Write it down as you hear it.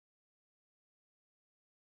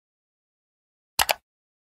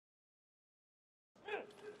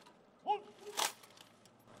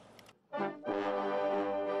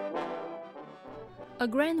A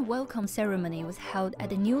grand welcome ceremony was held at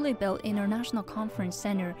the newly built International Conference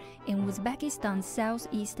Center in Uzbekistan's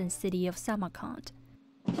southeastern city of Samarkand.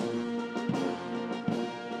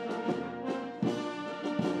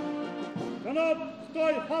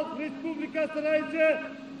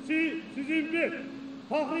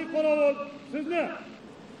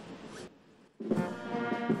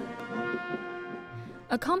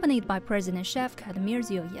 Accompanied by President Shavkat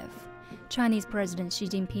Mirziyoyev, Chinese President Xi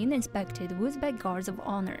Jinping inspected Uzbek guards of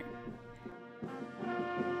honor.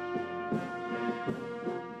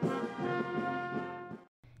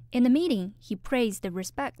 In the meeting, he praised the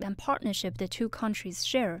respect and partnership the two countries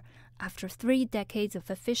share after 3 decades of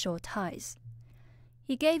official ties.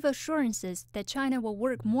 He gave assurances that China will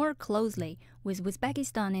work more closely with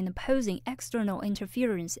Uzbekistan in opposing external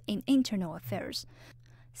interference in internal affairs,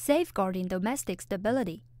 safeguarding domestic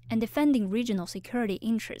stability and defending regional security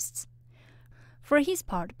interests. For his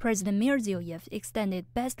part, President Mirziyoyev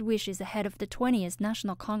extended best wishes ahead of the 20th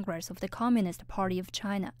National Congress of the Communist Party of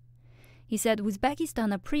China. He said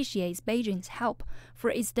Uzbekistan appreciates Beijing's help for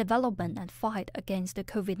its development and fight against the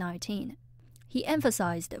COVID-19. He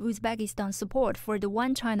emphasized Uzbekistan's support for the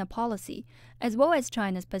One China policy, as well as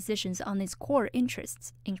China's positions on its core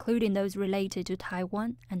interests, including those related to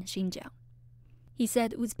Taiwan and Xinjiang. He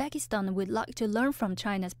said Uzbekistan would like to learn from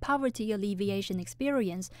China's poverty alleviation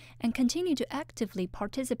experience and continue to actively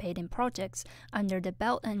participate in projects under the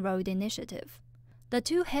Belt and Road Initiative. The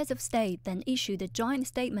two heads of state then issued a joint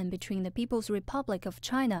statement between the People's Republic of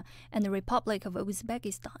China and the Republic of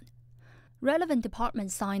Uzbekistan. Relevant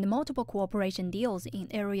departments signed multiple cooperation deals in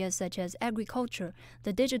areas such as agriculture,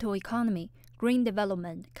 the digital economy, green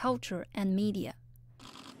development, culture, and media.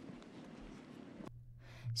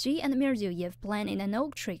 Xi and Mirziyoyev planned an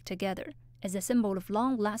oak tree together as a symbol of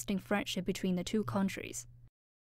long-lasting friendship between the two countries.